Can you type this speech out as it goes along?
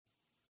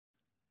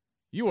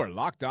You are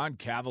Locked On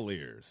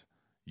Cavaliers,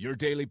 your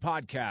daily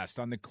podcast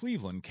on the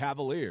Cleveland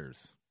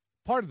Cavaliers.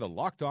 Part of the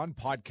Locked On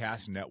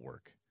Podcast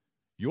Network,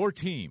 your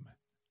team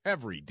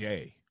every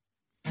day.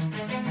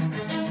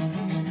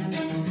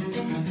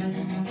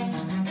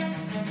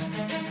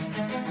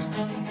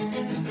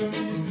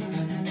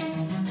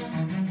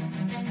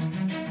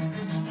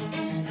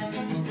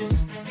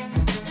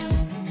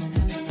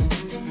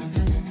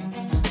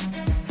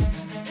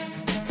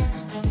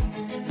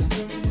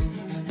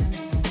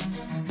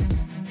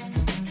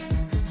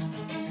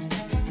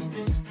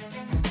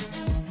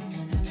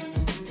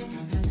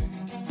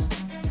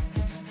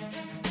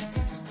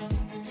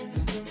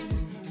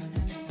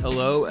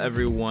 Hello,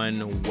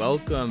 everyone.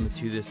 Welcome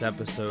to this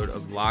episode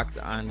of Locked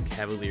On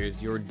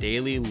Cavaliers, your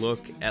daily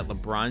look at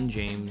LeBron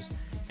James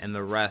and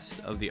the rest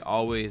of the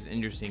always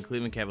interesting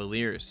Cleveland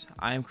Cavaliers.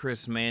 I'm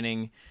Chris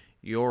Manning,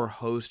 your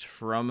host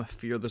from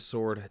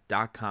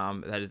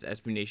FearTheSword.com. That is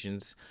SB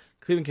Nation's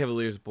Cleveland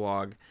Cavaliers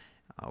blog.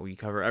 We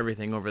cover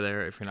everything over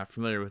there if you're not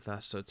familiar with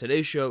us. So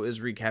today's show is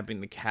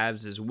recapping the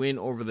Cavs' win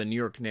over the New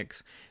York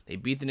Knicks. They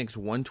beat the Knicks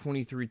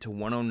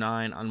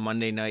 123-109 on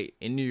Monday night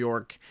in New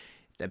York.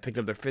 That picked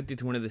up their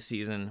 50th win of the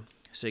season,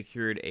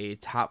 secured a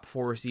top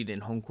 4 seed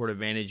and home court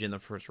advantage in the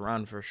first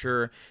round for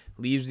sure,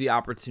 leaves the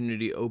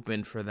opportunity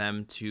open for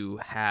them to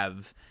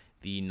have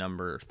the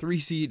number 3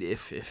 seed if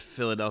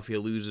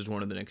Philadelphia loses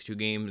one of the next 2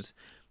 games,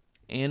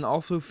 and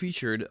also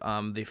featured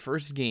the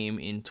first game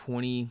in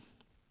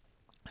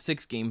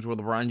 26 games where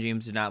LeBron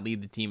James did not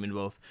lead the team in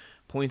both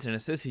points and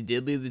assists. He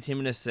did lead the team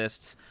in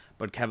assists,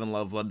 but Kevin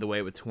Love led the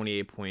way with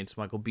 28 points.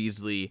 Michael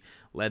Beasley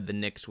led the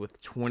Knicks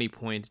with 20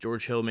 points.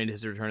 George Hill made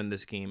his return in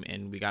this game,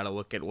 and we got to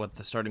look at what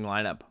the starting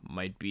lineup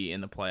might be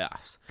in the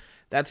playoffs.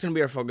 That's going to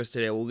be our focus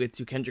today. We'll get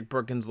to Kendrick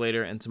Perkins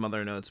later and some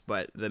other notes,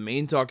 but the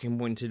main talking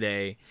point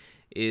today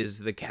is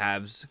the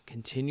Cavs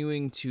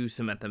continuing to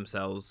cement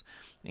themselves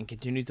and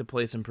continue to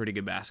play some pretty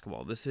good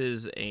basketball. This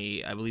is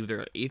I believe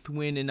their 8th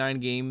win in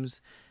 9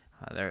 games.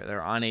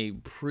 They're on a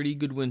pretty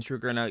good win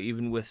streak right now,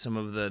 even with some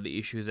of the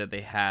issues that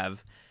they've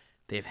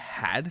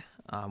had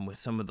with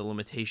some of the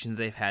limitations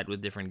they've had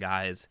with different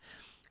guys.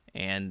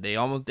 And they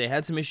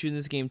had some issues in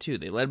this game too.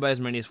 They led by as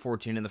many as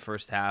 14 in the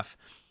first half,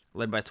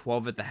 led by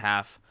 12 at the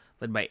half,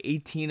 led by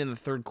 18 in the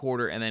third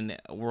quarter, and then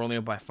we're only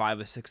up by 5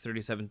 with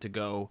 6:37 to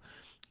go.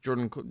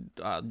 Jordan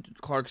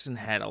Clarkson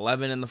had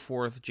 11 in the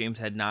fourth. James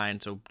had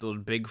 9. So those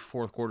big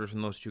fourth quarters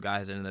from those two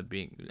guys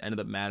ended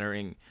up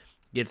mattering.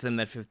 Gets them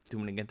that 5th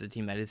win against a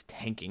team that is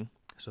tanking.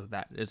 So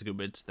that is good.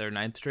 But it's their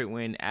 9th straight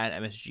win at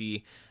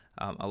MSG,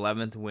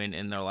 11th win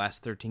in their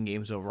last 13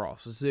 games overall.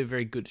 So this is a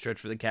very good stretch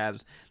for the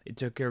Cavs. They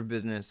took care of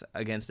business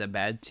against a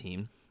bad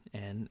team,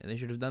 and they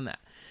should have done that.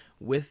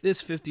 With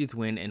this 50th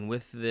win and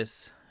with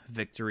this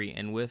victory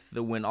and with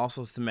the win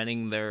also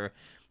cementing their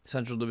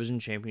Central Division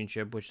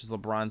Championship, which is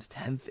LeBron's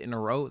 10th in a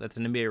row. That's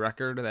an NBA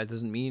record. That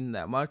doesn't mean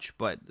that much,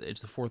 but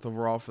it's the 4th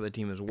overall for the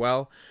team as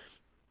well.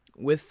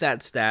 With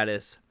that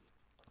status,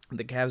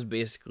 the Cavs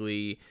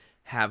basically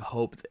have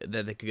hope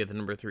that they could get the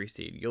number 3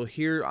 seed. You'll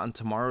hear on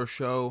tomorrow's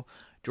show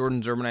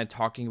Jordan Zermanite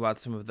talking about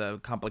some of the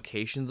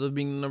complications of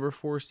being the number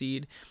 4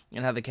 seed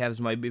and how the Cavs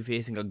might be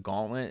facing a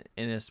gauntlet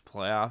in this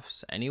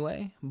playoffs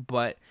anyway.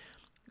 But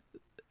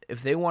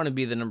if they want to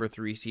be the number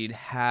 3 seed,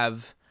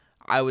 have,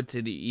 I would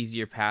say, the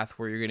easier path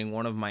where you're getting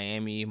one of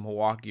Miami,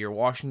 Milwaukee, or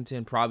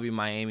Washington, probably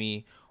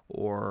Miami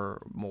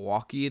or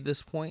Milwaukee at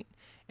this point,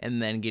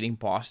 and then getting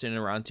Boston in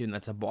round 2, and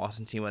that's a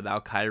Boston team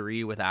without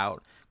Kyrie,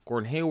 without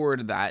Gordon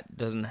Hayward, that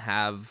doesn't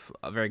have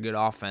a very good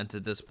offense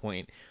at this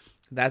point.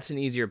 That's an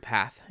easier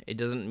path. It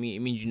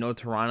means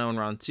Toronto in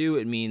round 2.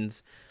 It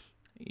means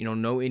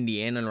no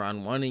Indiana in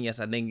round 1. And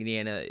yes, I think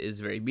Indiana is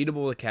very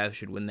beatable. The Cavs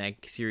should win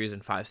that series in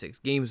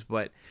 5-6 games,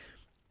 but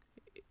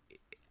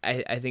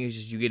I think it's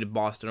just you get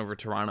Boston over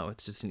Toronto.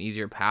 It's just an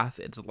easier path.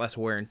 It's less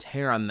wear and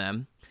tear on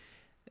them.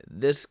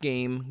 This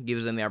game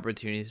gives them the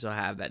opportunity to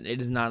have that.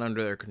 It is not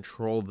under their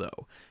control,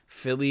 though.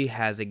 Philly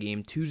has a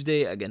game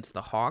Tuesday against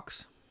the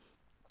Hawks,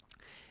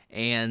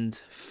 and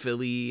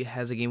Philly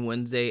has a game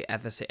Wednesday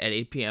at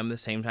 8 p.m., the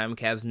same time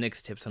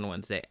Cavs-Knicks tips on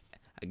Wednesday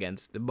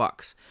against the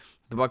Bucks.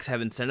 The Bucks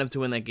have incentive to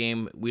win that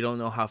game. We don't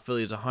know how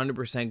Philly is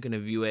 100% going to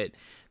view it.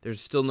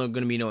 There's still going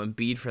to be no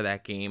Embiid for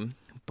that game,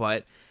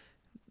 but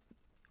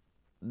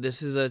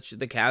this is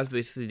the Cavs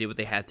basically did what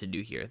they had to do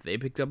here. They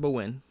picked up a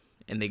win,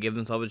 and they give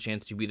themselves a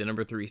chance to be the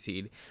number 3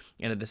 seed,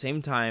 and at the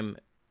same time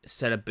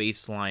set a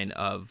baseline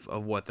of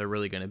what they're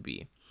really going to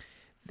be.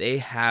 They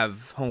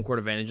have home court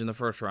advantage in the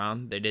first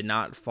round. They did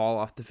not fall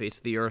off the face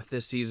of the earth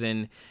this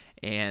season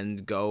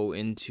and go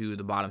into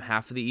the bottom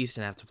half of the East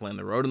and have to play on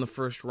the road in the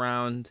first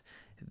round.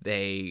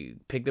 They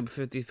picked up a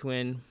 50th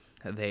win.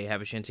 They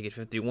have a chance to get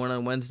 51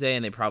 on Wednesday,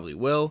 and they probably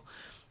will.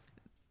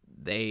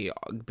 They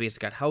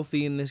basically got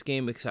healthy in this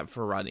game except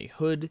for Rodney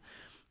Hood.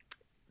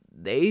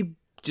 They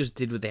just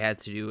did what they had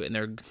to do, and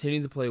they're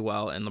continuing to play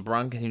well, and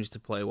LeBron continues to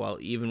play well,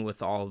 even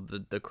with all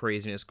of the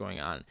craziness going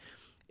on.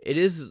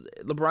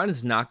 LeBron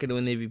is not going to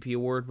win the MVP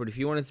award, but if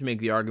you wanted to make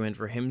the argument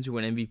for him to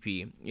win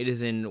MVP, it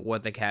is in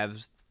what the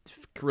Cavs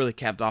really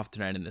capped off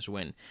tonight in this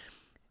win.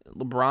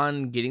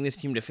 LeBron getting this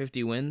team to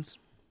 50 wins,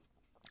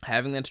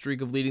 having that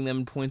streak of leading them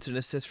in points and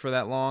assists for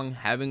that long,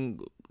 having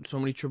so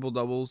many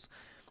triple-doubles,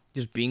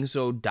 just being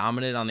so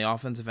dominant on the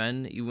offensive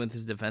end, even with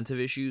his defensive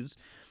issues,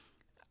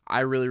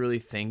 I really, really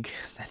think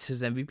that's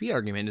his MVP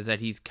argument, is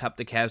that he's kept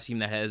the Cavs team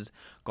that has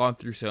gone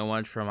through so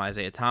much, from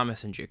Isaiah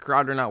Thomas and Jay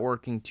Crowder not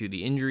working, to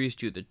the injuries,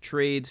 to the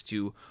trades,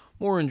 to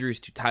more injuries,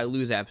 to Ty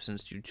Lue's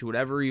absence, to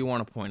whatever you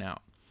want to point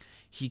out.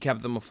 He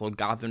kept them afloat,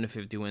 got them to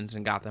 50 wins,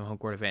 and got them home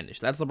court advantage.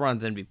 That's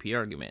LeBron's MVP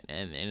argument,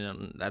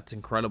 and that's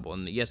incredible.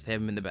 And yes, they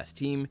haven't been the best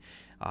team.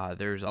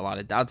 There's a lot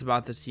of doubts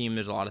about this team.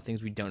 There's a lot of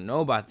things we don't know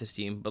about this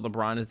team, but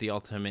LeBron is the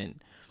ultimate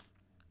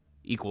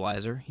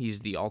equalizer. He's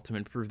the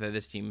ultimate proof that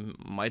this team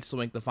might still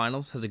make the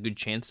finals, has a good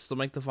chance to still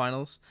make the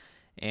finals,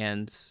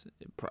 and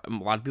a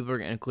lot of people,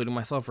 including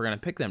myself, are going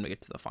to pick them to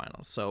get to the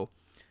finals. So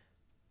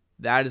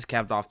that is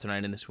capped off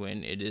tonight in this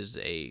win.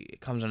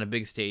 It comes on a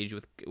big stage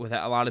with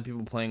a lot of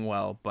people playing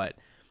well, but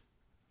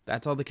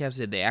that's all the Cavs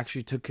did. They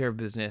actually took care of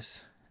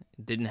business,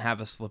 didn't have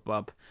a slip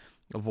up,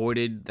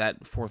 avoided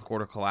that fourth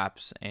quarter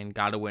collapse, and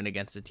got a win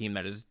against a team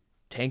that is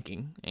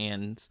tanking,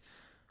 and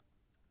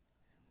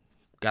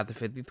got the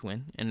 50th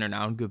win, and they're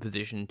now in good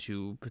position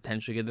to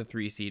potentially get the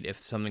 3 seed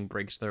if something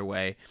breaks their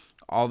way.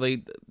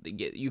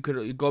 You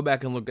could go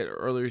back and look at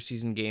earlier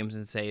season games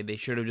and say they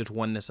should have just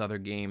won this other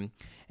game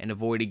and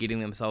avoided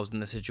getting themselves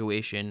in the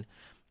situation.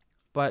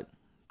 But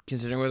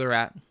considering where they're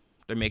at,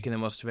 they're making the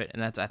most of it,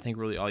 and that's, I think,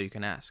 really all you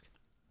can ask.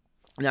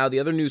 Now, the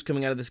other news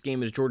coming out of this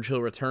game is George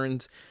Hill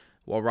returns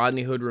while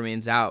Rodney Hood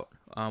remains out.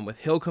 With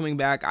Hill coming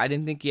back, I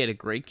didn't think he had a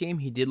great game.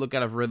 He did look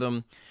out of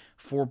rhythm.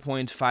 4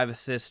 points, 5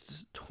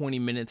 assists, 20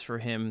 minutes for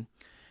him.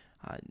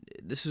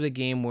 This is a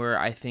game where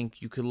I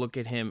think you could look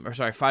at him,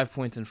 5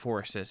 points and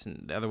 4 assists,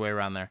 and the other way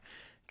around there.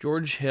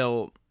 George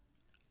Hill,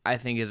 I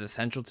think, is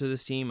essential to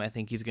this team. I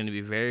think he's going to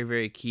be very,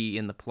 very key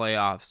in the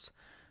playoffs,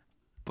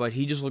 but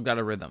he just looked out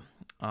of rhythm.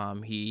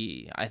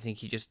 I think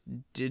he just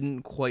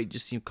didn't quite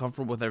just seem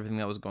comfortable with everything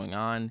that was going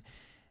on.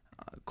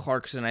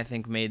 Clarkson, I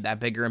think, made that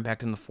bigger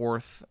impact in the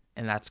fourth,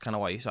 and that's kind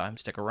of why you saw him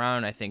stick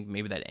around. I think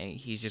maybe that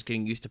he's just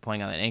getting used to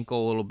playing on that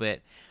ankle a little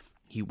bit.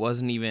 He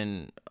wasn't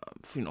even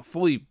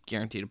fully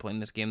guaranteed to play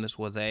in this game. This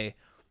was a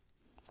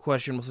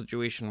questionable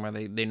situation where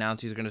they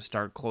announced he's going to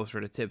start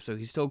closer to tip, so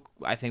he's still,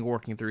 I think,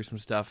 working through some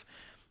stuff.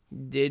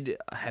 Did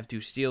have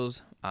 2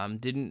 steals,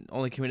 didn't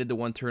only committed the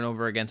 1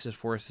 turnover against his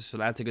 4 assists, so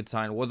that's a good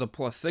sign. Was a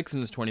 +6 in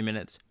his 20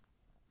 minutes,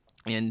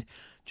 and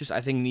just,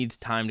 I think, needs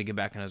time to get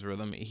back in his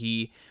rhythm.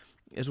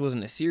 This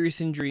wasn't a serious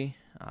injury,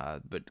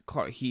 but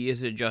he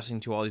is adjusting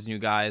to all these new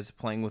guys,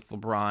 playing with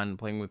LeBron,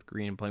 playing with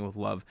Green, playing with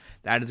Love.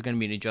 That is going to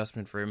be an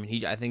adjustment for him, and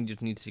he, I think,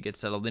 just needs to get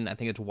settled in. I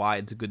think it's why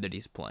it's good that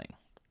he's playing.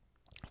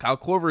 Kyle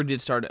Korver did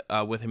start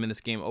with him in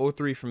this game,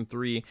 0-3 from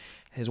 3.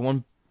 His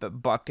one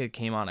bucket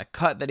came on a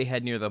cut that he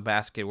had near the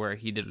basket where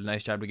he did a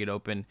nice job to get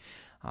open.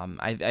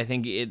 I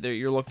think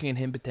you're looking at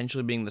him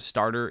potentially being the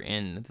starter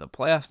in the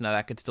playoffs. Now,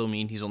 that could still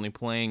mean he's only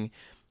playing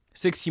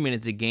 60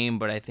 minutes a game,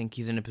 but I think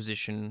he's in a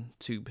position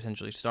to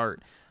potentially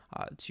start,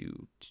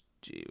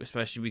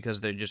 especially because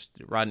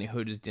Rodney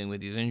Hood is dealing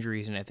with these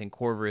injuries, and I think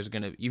Korver is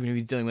going to, even if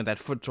he's dealing with that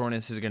foot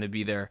soreness, is going to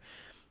be there.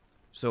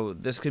 So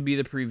this could be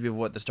the preview of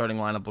what the starting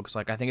lineup looks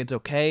like. I think it's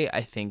okay.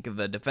 I think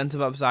the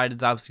defensive upside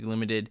is obviously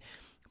limited,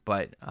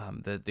 but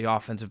the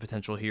offensive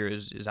potential here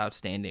is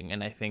outstanding,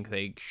 and I think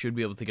they should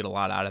be able to get a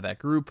lot out of that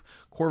group.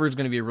 Korver is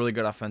going to be a really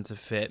good offensive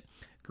fit.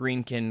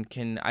 Green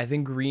I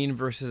think Green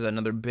versus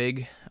another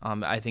big,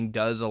 I think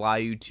does allow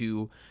you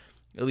to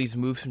at least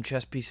move some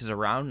chess pieces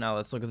around. Now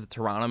let's look at the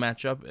Toronto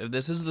matchup. If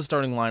this is the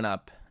starting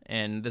lineup,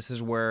 and this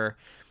is where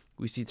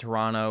we see the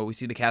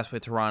Cavs play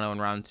Toronto in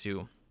round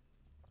 2,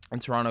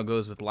 and Toronto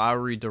goes with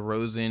Lowry,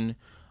 DeRozan,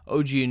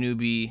 OG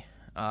Anunoby,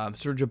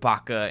 Serge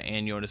Ibaka,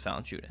 and Jonas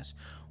Valanciunas.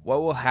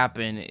 What will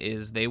happen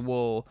is they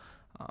will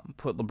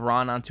put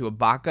LeBron onto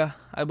Ibaka,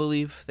 I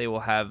believe. They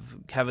will have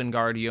Kevin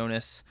guard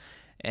Jonas,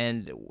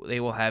 and they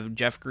will have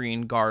Jeff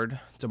Green guard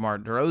DeMar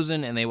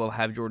DeRozan, and they will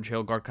have George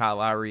Hill guard Kyle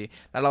Lowry.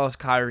 That allows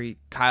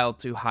Kyle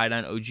to hide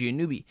on OG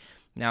Anunoby.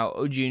 Now,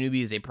 OG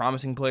Anunoby is a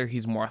promising player.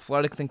 He's more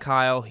athletic than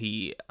Kyle.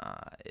 He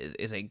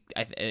is a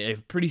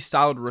pretty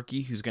solid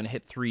rookie who's going to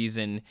hit threes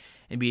and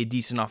be a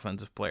decent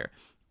offensive player.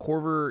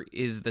 Korver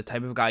is the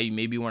type of guy you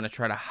maybe want to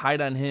try to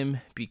hide on him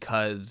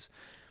because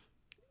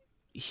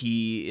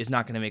he is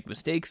not going to make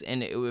mistakes,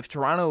 and if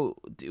Toronto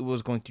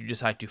was going to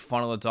decide to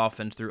funnel its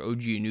offense through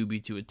OG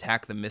Anunoby to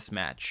attack the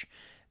mismatch,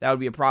 that would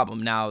be a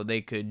problem. Now, they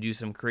could do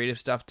some creative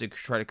stuff to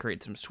try to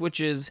create some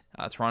switches.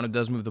 Toronto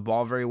does move the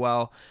ball very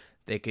well.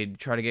 They could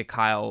try to get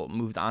Kyle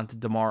moved onto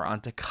DeMar,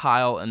 onto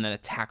Kyle, and then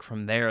attack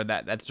from there.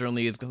 That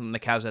certainly is something the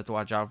Cavs have to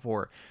watch out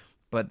for,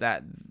 but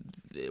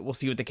we'll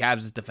see what the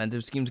Cavs'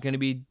 defensive scheme is going to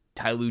be.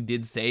 Ty Lue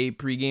did say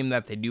pregame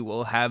that they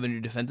will have a new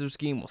defensive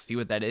scheme. We'll see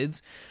what that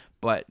is.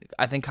 But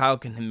I think Kyle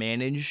can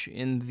manage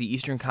in the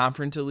Eastern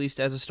Conference, at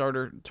least as a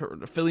starter.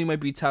 Philly might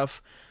be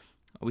tough.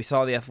 We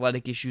saw the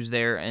athletic issues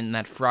there and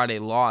that Friday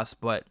loss.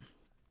 But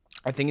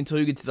I think until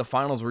you get to the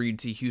finals where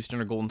you'd see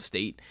Houston or Golden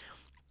State,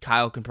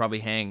 Kyle can probably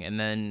hang, and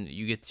then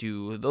you get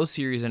to those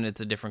series and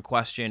it's a different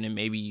question, and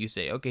maybe you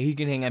say, okay, he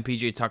can hang on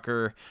PJ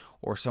Tucker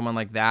or someone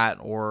like that,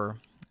 or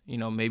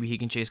maybe he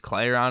can chase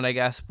Clay around, I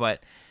guess,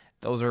 but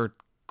those are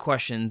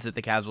questions that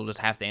the Cavs will just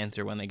have to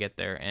answer when they get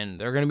there, and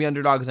they're going to be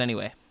underdogs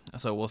anyway,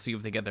 so we'll see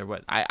if they get there,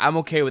 but I'm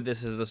okay with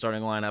this as the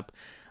starting lineup.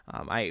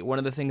 One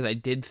of the things I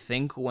did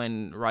think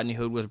when Rodney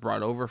Hood was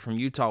brought over from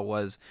Utah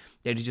was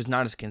that he's just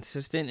not as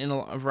consistent in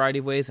a variety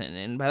of ways,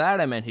 and by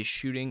that I meant his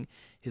shooting,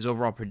 his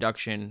overall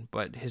production,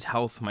 but his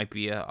health might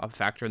be a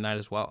factor in that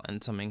as well,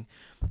 and something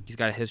he's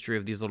got a history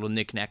of these little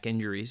knick-knack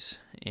injuries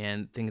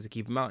and things that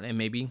keep him out, and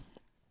maybe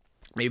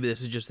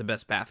this is just the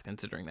best path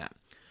considering that.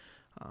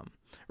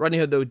 Rodney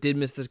Hood, though, did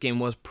miss this game,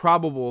 was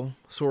probable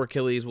sore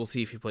Achilles. We'll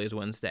see if he plays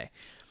Wednesday.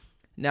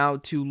 Now,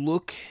 to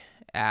look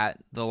at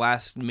the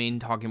last main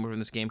talking point from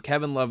this game,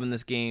 Kevin Love in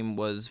this game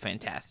was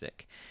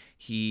fantastic.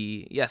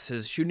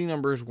 His shooting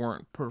numbers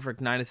weren't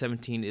perfect. 9 of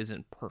 17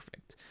 isn't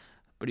perfect,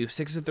 but he was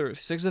 6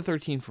 of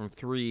 13 from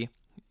 3.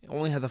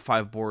 Only had the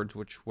 5 boards,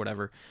 which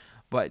whatever.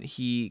 But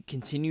he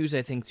continues,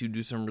 I think, to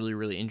do some really,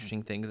 really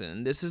interesting things,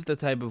 and this is the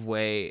type of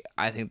way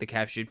I think the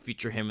Cavs should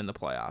feature him in the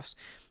playoffs.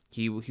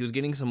 He was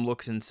getting some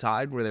looks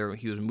inside where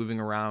he was moving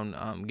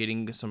around,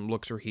 getting some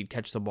looks where he'd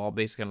catch the ball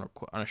basically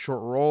on a short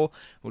roll,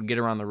 would get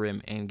around the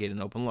rim and get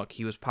an open look.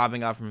 He was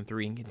popping out from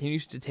 3 and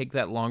continues to take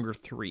that longer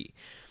 3.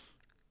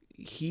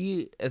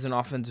 He, as an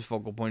offensive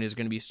focal point, is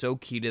going to be so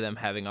key to them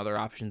having other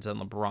options on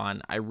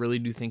LeBron. I really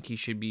do think he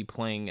should be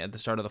playing at the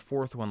start of the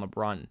 4th when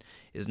LeBron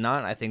is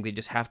not. I think they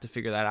just have to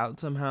figure that out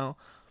somehow.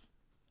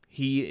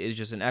 He is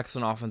just an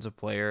excellent offensive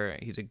player.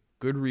 He's a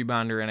good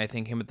rebounder, and I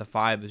think him at the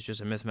 5 is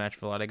just a mismatch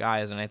for a lot of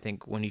guys, and I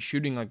think when he's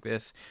shooting like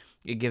this,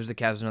 it gives the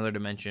Cavs another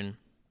dimension.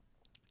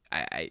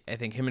 I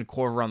think him and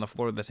Korver on the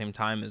floor at the same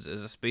time is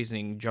a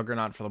spacing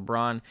juggernaut for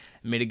LeBron. It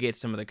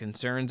mitigates some of the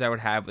concerns I would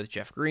have with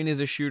Jeff Green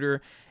as a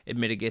shooter. It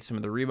mitigates some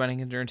of the rebounding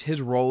concerns.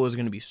 His role is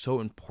going to be so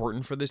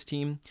important for this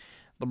team.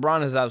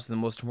 LeBron is obviously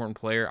the most important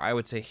player. I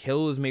would say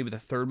Hill is maybe the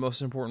 3rd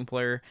most important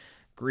player.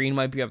 Green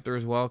might be up there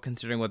as well,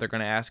 considering what they're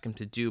going to ask him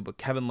to do, but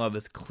Kevin Love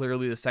is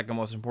clearly the 2nd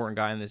most important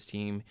guy in this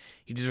team.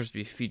 He deserves to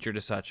be featured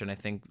as such, and I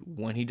think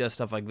when he does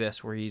stuff like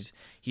this, where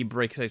he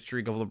breaks that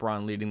streak of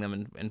LeBron leading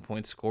them in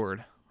points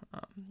scored,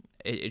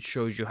 it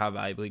shows you how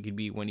valuable he could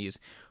be when he's,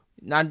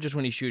 not just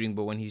when he's shooting,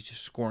 but when he's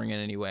just scoring in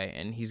any way.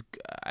 And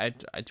I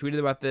tweeted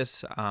about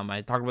this,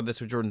 I talked about this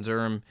with Jordan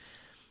Zurm.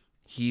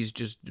 He's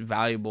just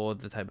valuable at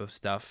the type of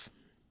stuff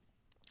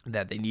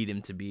that they need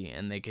him to be,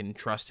 and they can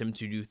trust him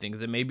to do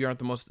things that maybe aren't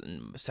the most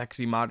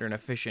sexy, modern,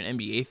 efficient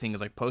NBA things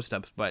like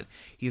post-ups, but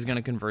he's going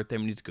to convert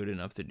them, and he's good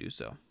enough to do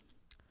so.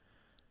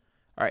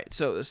 All right,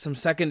 so some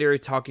secondary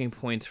talking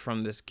points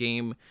from this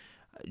game.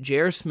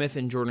 J.R. Smith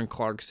and Jordan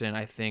Clarkson,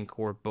 I think,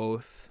 were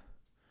both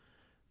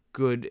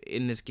good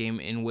in this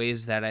game in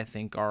ways that I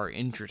think are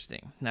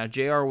interesting. Now,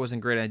 JR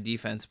wasn't great on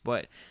defense,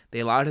 but they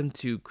allowed him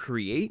to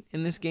create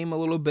in this game a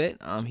little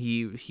bit.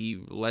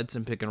 He led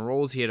some pick and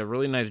rolls. He had a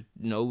really nice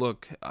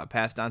no-look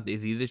pass down to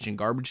Zizic in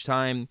garbage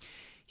time.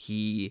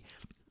 He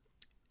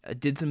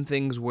did some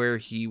things where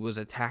he was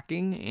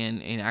attacking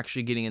and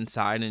actually getting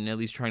inside and at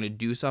least trying to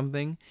do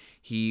something.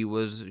 He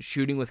was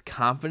shooting with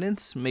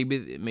confidence. Maybe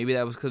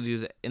that was because he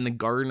was in the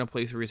Garden, a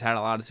place where he's had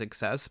a lot of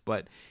success,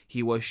 but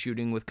he was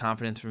shooting with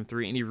confidence from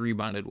 3, and he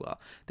rebounded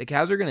well. The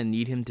Cavs are going to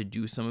need him to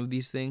do some of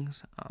these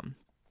things,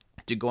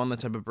 to go on the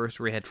type of burst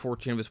where he had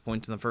 14 of his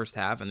points in the first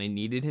half, and they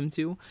needed him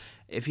to.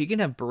 If he can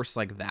have bursts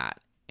like that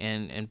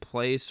and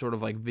play sort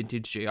of like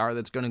vintage JR,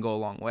 that's going to go a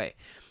long way.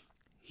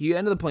 He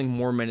ended up playing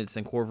more minutes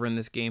than Korver in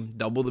this game,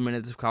 double the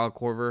minutes of Kyle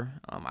Korver.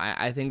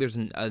 I think there's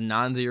a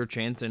non-zero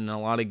chance in a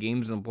lot of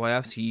games in the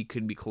playoffs he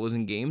could be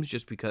closing games,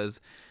 just because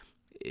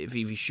if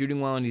he's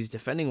shooting well and he's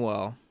defending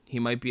well, he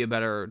might be a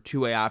better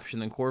two-way option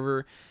than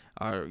Korver.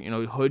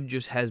 Hood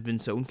just has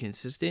been so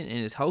inconsistent, and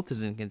his health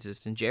is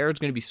inconsistent. Jared's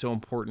going to be so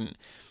important,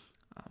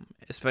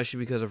 especially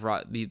because of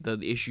the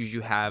issues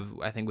you have,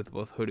 I think, with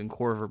both Hood and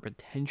Korver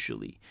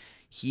potentially.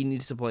 He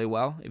needs to play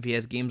well. If he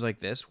has games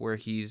like this where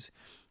he's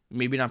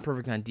maybe not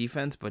perfect on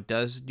defense, but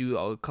does do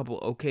a couple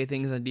okay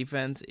things on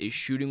defense, is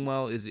shooting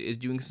well, is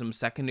doing some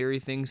secondary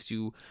things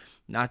to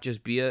not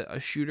just be a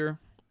shooter,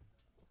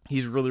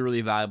 he's really, really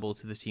valuable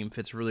to this team,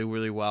 fits really,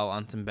 really well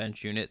on some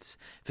bench units,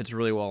 fits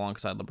really well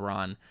alongside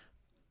LeBron.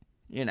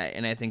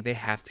 And I think they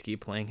have to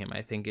keep playing him.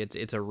 I think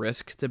it's a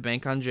risk to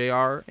bank on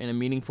JR in a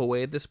meaningful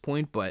way at this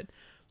point, but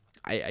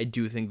I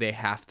do think they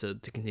have to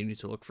continue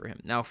to look for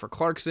him. Now, for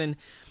Clarkson,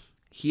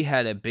 he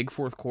had a big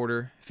fourth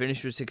quarter,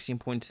 finished with 16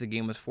 points. The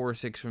game was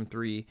 4-6 from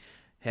 3.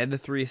 Had the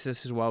 3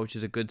 assists as well, which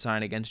is a good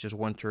sign against just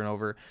 1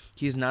 turnover.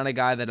 He's not a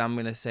guy that I'm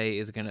going to say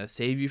is going to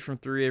save you from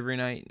 3 every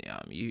night.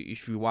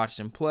 If you watched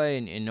him play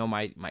and know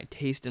my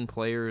taste in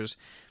players,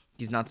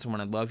 he's not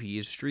someone I love. He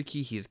is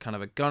streaky. He's kind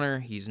of a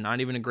gunner. He's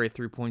not even a great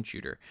 3-point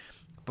shooter.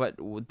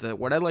 But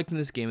what I liked in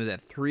this game is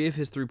that 3 of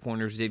his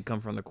 3-pointers did come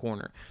from the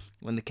corner.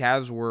 when the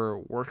Cavs were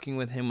working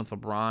with him with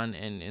LeBron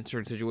and in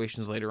certain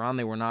situations later on,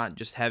 they were not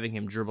just having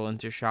him dribble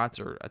into shots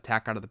or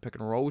attack out of the pick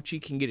and roll, which he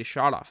can get a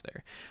shot off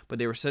there. But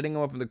they were setting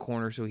him up in the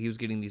corner, so he was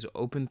getting these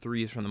open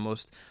threes from the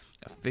most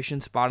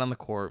efficient spot on the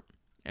court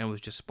and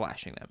was just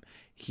splashing them.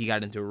 He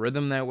got into a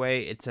rhythm that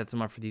way. It sets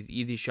him up for these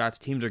easy shots.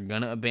 Teams are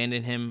going to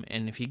abandon him,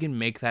 and if he can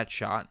make that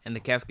shot and the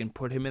Cavs can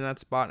put him in that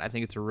spot, I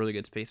think it's a really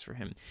good space for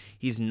him.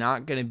 He's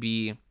not going to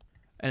be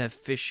an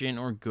efficient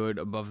or good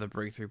above the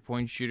break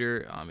 3-point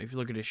shooter. If you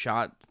look at his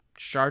chart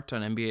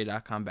on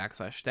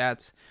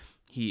NBA.com/stats,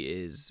 he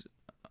is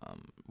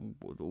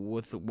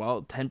with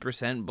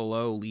 10%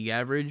 below league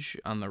average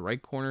on the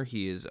right corner.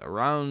 He is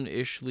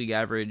around-ish league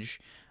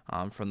average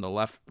from the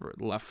left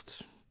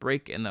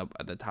break and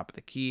at the top of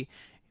the key.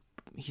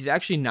 He's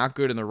actually not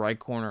good in the right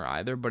corner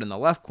either, but in the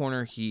left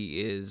corner, he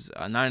is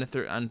 9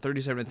 on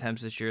 37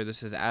 attempts this year.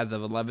 This is as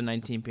of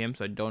 11:19 p.m.,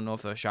 so I don't know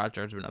if the shot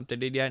chart's been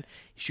updated yet.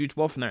 He shoots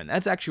well from there, and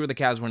that's actually where the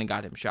Cavs went and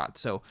got him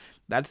shots. So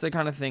that's the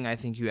kind of thing I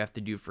think you have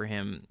to do for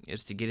him,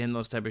 is to get him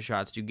those type of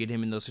shots, to get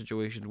him in those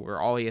situations where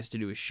all he has to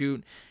do is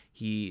shoot.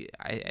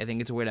 I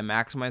think it's a way to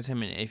maximize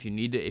him, and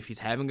if he's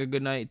having a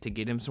good night, to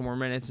get him some more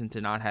minutes and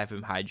to not have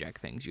him hijack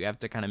things. You have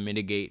to kind of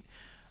mitigate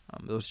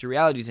those two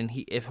realities. And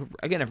if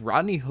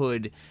Rodney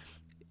Hood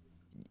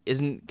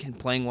isn't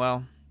playing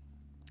well,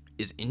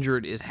 is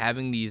injured, is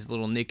having these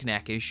little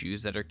knick-knack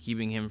issues that are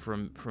keeping him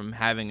from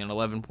having an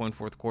 11-point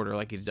fourth quarter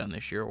like he's done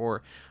this year,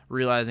 or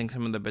realizing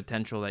some of the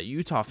potential that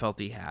Utah felt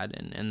he had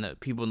and that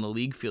people in the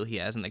league feel he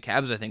has, and the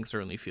Cavs I think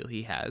certainly feel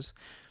he has,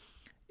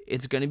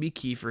 it's going to be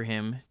key for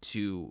him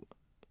to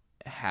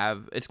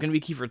it's going to be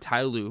key for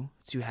Ty Lue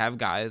to have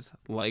guys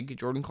like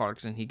Jordan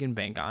Clarkson he can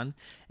bank on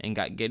and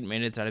get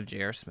minutes out of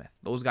J.R. Smith.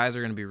 Those guys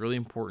are going to be really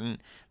important.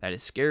 That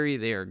is scary.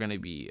 They are going to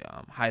be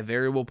high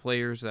variable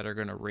players that are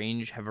going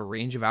to have a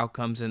range of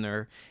outcomes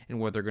in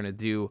what they're going to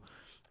do.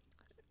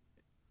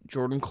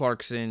 Jordan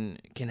Clarkson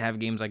can have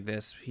games like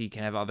this. He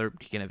can have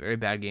very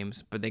bad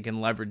games, but they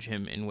can leverage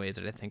him in ways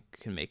that I think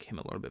can make him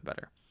a little bit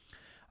better.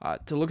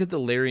 To look at the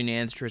Larry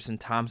Nance, Tristan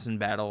Thompson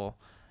battle,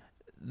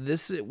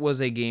 this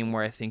was a game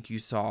where I think you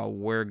saw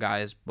where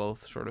guys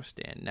both sort of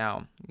stand.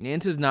 Now,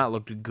 Nance has not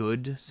looked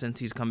good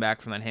since he's come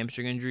back from that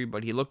hamstring injury,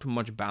 but he looked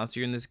much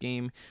bouncier in this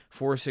game.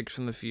 4-6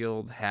 from the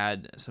field,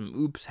 had some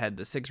oops, had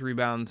the 6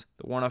 rebounds,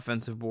 the 1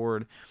 offensive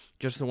board,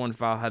 just the 1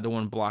 foul, had the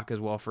 1 block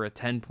as well for a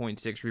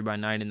 10.6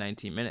 rebound night in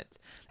 19 minutes.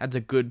 That's a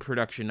good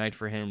production night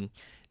for him.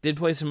 Did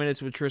play some minutes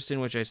with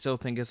Tristan, which I still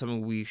think is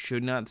something we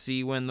should not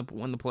see when the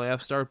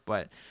playoffs start,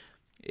 but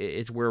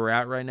it's where we're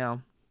at right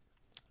now.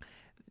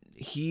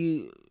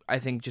 He, I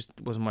think, just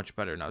was much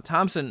better. Now,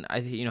 Thompson,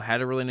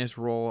 had a really nice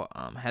role,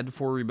 had the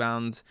 4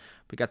 rebounds,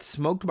 but got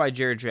smoked by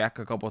Jarrett Jack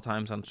a couple of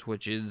times on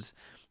switches.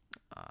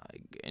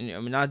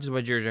 Not just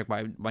by Jarrett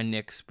Jack, by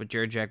Knicks, but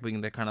Jarrett Jack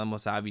being the kind of the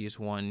most obvious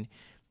one.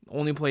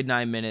 Only played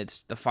 9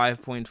 minutes. The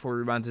 5 points, 4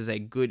 rebounds is a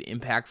good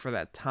impact for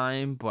that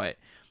time, but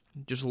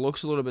just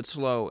looks a little bit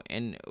slow.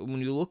 And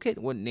when you look at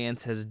what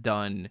Nance has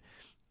done,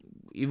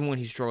 even when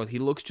he struggled, he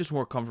looks just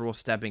more comfortable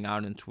stepping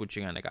out and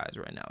switching on the guys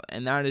right now.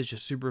 And that is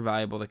just super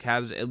valuable. The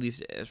Cavs, at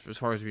least as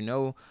far as we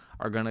know,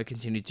 are going to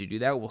continue to do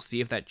that. We'll see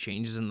if that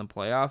changes in the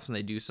playoffs and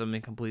they do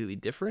something completely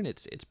different.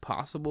 It's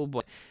possible,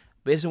 but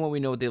based on what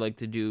we know what they like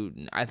to do,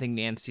 I think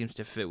Nance seems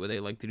to fit what they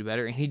like to do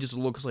better, and he just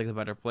looks like the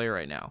better player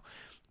right now.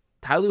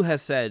 Ty Lue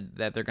has said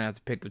that they're going to have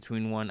to pick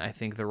between one. I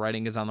think the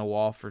writing is on the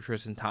wall for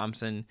Tristan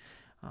Thompson.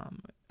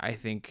 I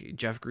think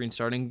Jeff Green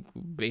starting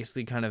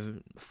basically kind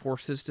of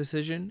forced this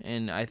decision,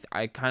 and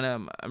I kind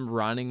of am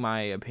running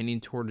my opinion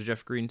towards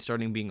Jeff Green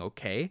starting being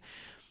okay,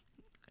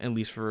 at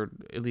least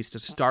to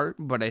start.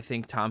 But I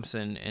think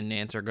Thompson and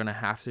Nance are going to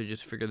have to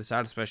just figure this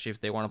out, especially if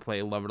they want to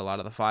play Levitt a lot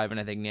of the 5, and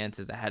I think Nance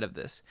is ahead of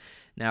this.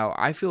 Now,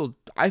 I feel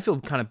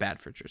kind of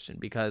bad for Tristan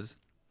because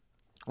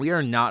we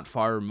are not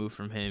far removed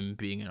from him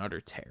being an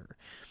utter terror.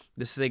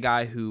 This is a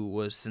guy who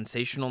was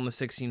sensational in the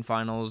 16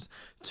 finals,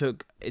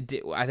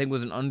 I think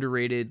was an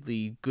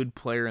underratedly good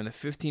player in the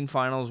 15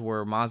 finals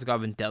where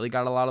Mozgov and Delly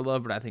got a lot of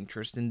love, but I think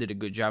Tristan did a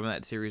good job in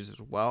that series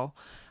as well.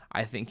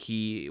 I think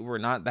we're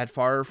not that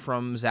far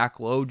from Zach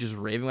Lowe just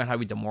raving about how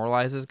he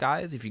demoralizes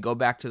guys. If you go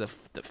back to the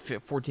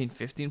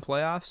 14-15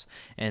 playoffs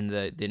and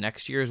the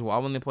next year as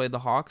well when they played the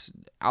Hawks,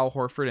 Al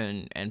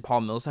Horford and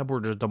Paul Millsap were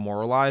just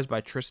demoralized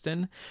by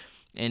Tristan,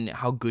 and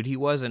how good he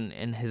was and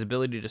his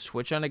ability to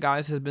switch on to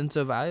guys has been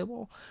so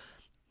valuable.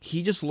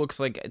 He just looks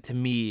like, to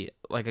me,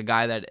 like a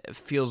guy that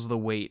feels the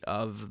weight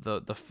of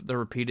the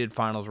repeated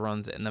finals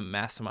runs and the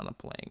mass amount of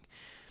playing.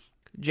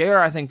 JR,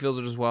 I think, feels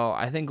it as well.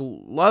 I think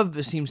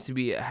Love seems to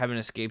be having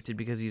escaped it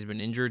because he's been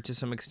injured to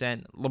some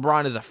extent.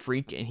 LeBron is a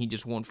freak and he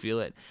just won't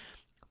feel it.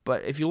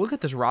 But if you look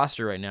at this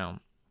roster right now,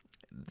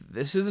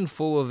 this isn't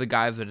full of the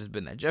guys that has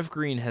been that. Jeff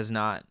Green has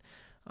not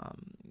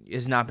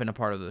been a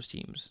part of those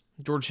teams.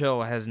 George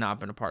Hill has not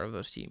been a part of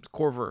those teams.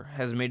 Korver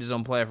has made his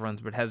own playoff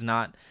runs, but has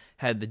not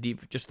had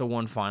just the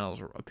one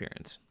finals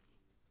appearance.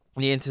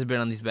 Nance has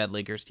been on these bad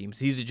Lakers teams.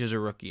 Zizic is a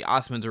rookie.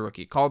 Osman's a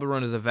rookie.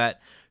 Calderon is a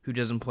vet who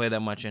doesn't play that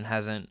much and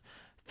hasn't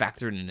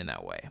factored in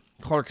that way.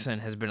 Clarkson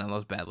has been on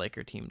those bad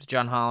Laker teams.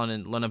 John Holland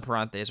and Leonard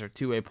Parantes are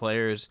two-way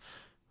players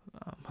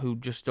who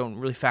just don't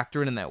really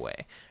factor in that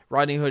way.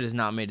 Rodney Hood has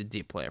not made a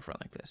deep player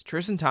front like this.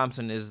 Tristan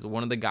Thompson is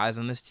one of the guys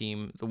on this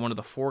team, one of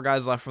the 4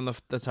 guys left from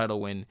the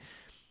title win.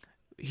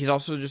 He's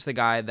also just the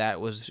guy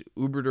that was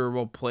uber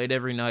durable, played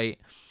every night,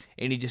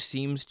 and he just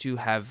seems to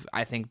have,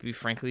 I think,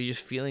 frankly,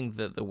 just feeling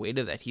the weight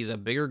of that. He's a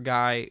bigger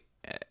guy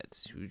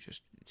who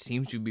just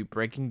seems to be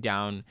breaking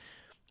down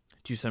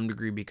to some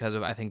degree because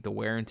of, I think, the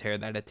wear and tear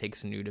that it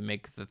takes in you to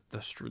make the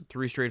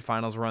 3 straight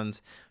finals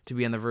runs, to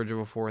be on the verge of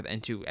a 4th,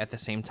 and to, at the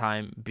same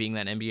time, being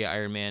that NBA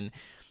Iron Man.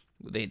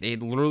 They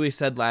literally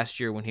said last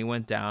year when he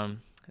went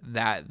down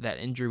that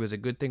injury was a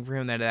good thing for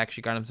him, that it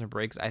actually got him some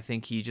breaks. I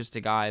think he's just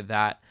a guy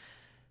that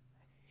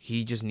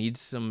he just needs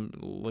some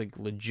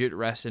legit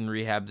rest and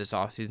rehab this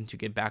offseason to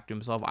get back to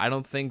himself. I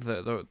don't think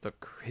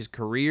his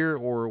career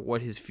or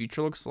what his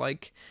future looks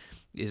like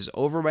is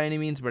over by any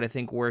means, but I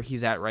think where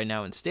he's at right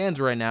now and stands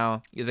right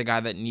now is a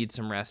guy that needs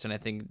some rest, and I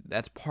think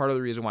that's part of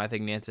the reason why I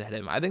think Nance ahead of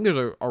him. I think there's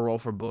a role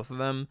for both of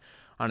them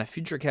on a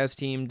future Cavs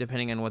team,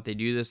 depending on what they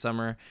do this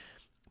summer,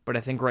 but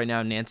I think right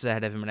now Nance is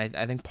ahead of him, and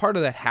I think part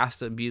of that has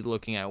to be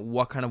looking at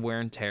what kind of wear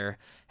and tear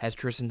has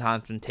Tristan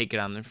Thompson taken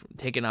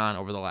on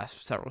over the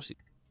last several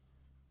seasons.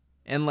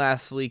 And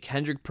lastly,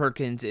 Kendrick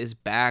Perkins is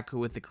back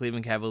with the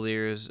Cleveland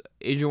Cavaliers.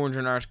 Adrian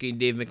Wojnarowski and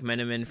Dave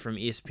McMenamin from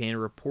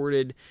ESPN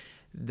reported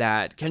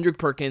that Kendrick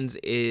Perkins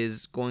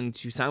is going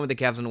to sign with the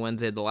Cavs on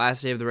Wednesday, the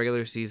last day of the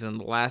regular season,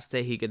 the last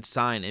day he could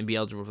sign and be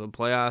eligible for the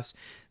playoffs.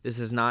 This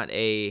is not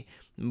a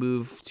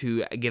move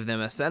to give them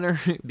a center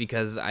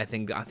because I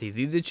think Ante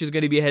Zizic is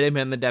going to be ahead of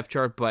him on the depth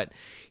chart, but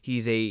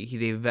he's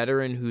a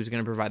veteran who's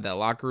going to provide that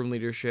locker room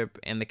leadership,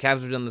 and the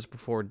Cavs have done this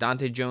before.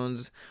 Dante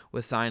Jones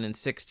was signed in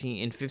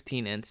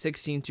 15 and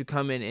 16 to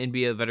come in and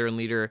be a veteran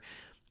leader.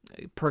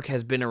 Perk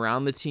has been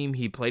around the team.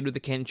 He played with the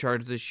Canton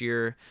Charge this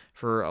year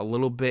for a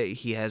little bit.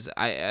 He has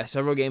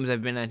several games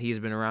I've been at, he's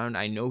been around.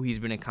 I know he's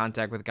been in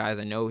contact with guys.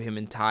 I know him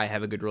and Ty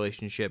have a good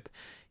relationship.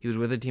 He was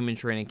with the team in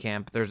training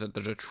camp. There's a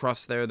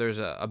trust there. There's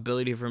a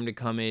ability for him to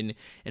come in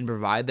and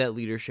provide that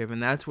leadership,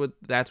 and that's what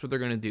they're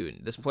going to do.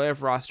 This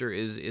playoff roster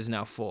is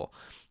now full.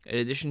 In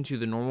addition to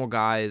the normal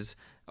guys,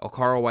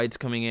 Okaro White's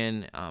coming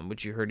in,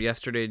 which you heard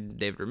yesterday,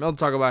 David Ramil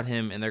talk about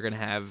him, and they're going to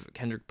have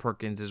Kendrick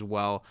Perkins as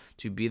well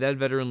to be that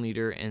veteran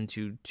leader and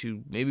to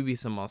maybe be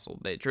some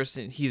muscle.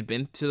 Tristan, he's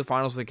been to the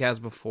finals with the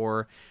Cavs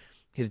before.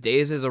 His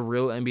days as a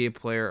real NBA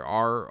player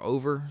are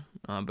over,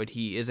 but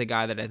he is a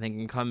guy that I think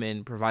can come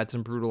in, provide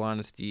some brutal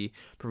honesty,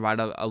 provide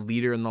a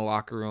leader in the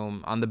locker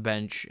room, on the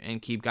bench,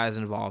 and keep guys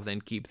involved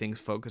and keep things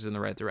focused in the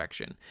right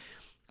direction.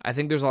 I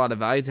think there's a lot of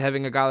value to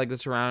having a guy like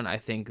this around. I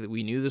think that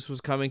we knew this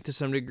was coming to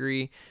some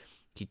degree.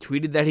 He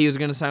tweeted that he was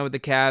going to sign with the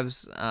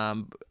Cavs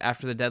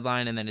after the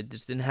deadline, and then it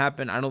just didn't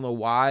happen. I don't know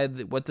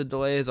what the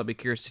delay is. I'll be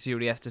curious to see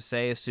what he has to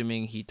say,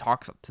 assuming he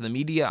talks to the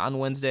media on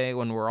Wednesday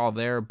when we're all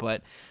there.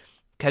 But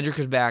Kendrick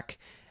is back.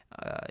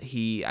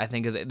 I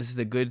think this is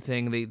a good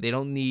thing. They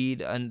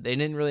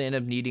didn't really end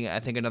up needing, I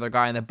think, another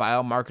guy in the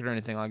buyout market or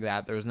anything like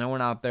that. There was no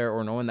one out there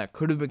or no one that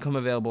could have become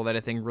available that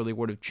I think really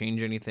would have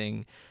changed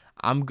anything.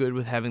 I'm good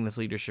with having this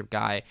leadership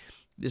guy.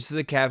 This is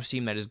a Cavs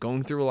team that is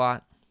going through a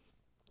lot,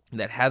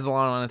 that has a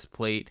lot on its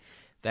plate,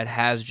 that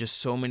has just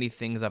so many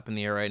things up in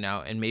the air right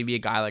now, and maybe a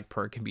guy like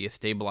Perk can be a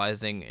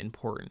stabilizing,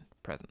 important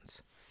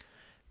presence.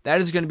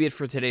 That is going to be it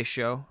for today's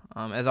show.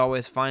 As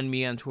always, find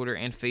me on Twitter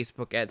and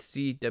Facebook at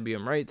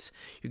CWMWrites.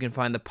 You can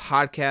find the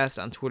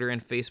podcast on Twitter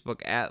and Facebook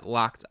at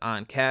Locked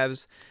On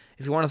Cavs.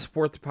 If you want to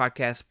support the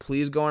podcast,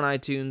 please go on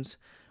iTunes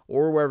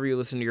or wherever you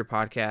listen to your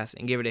podcast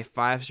and give it a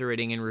 5-star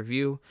rating and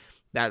review.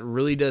 That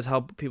really does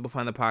help people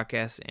find the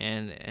podcast.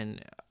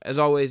 And as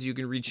always, you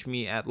can reach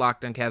me at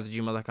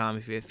lockedoncavs@gmail.com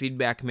if you have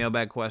feedback,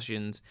 mailbag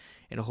questions,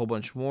 and a whole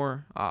bunch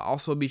more.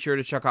 Also, be sure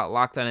to check out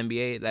Locked On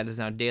NBA. That is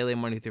now daily,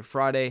 Monday through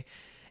Friday.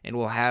 And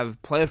we'll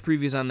have playoff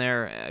previews on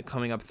there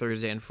coming up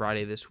Thursday and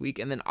Friday this week.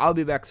 And then I'll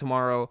be back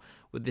tomorrow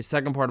with the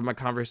second part of my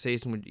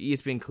conversation with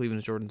ESPN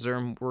Cleveland's Jordan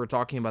Zerm. We're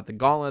talking about the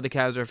gauntlet the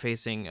Cavs are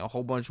facing, a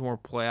whole bunch more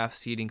playoff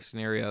seeding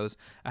scenarios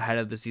ahead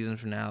of the season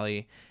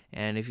finale.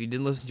 And if you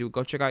didn't listen to it,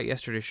 go check out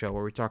yesterday's show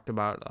where we talked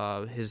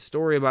about his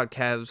story about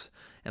Cavs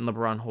and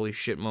LeBron holy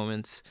shit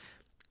moments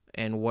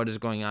and what is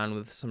going on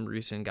with some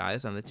recent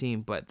guys on the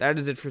team. But that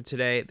is it for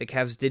today. The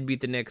Cavs did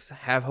beat the Knicks,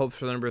 have hopes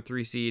for the number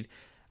 3 seed.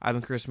 I've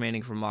been Chris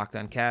Manning from Locked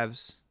On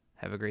Cavs.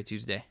 Have a great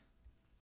Tuesday.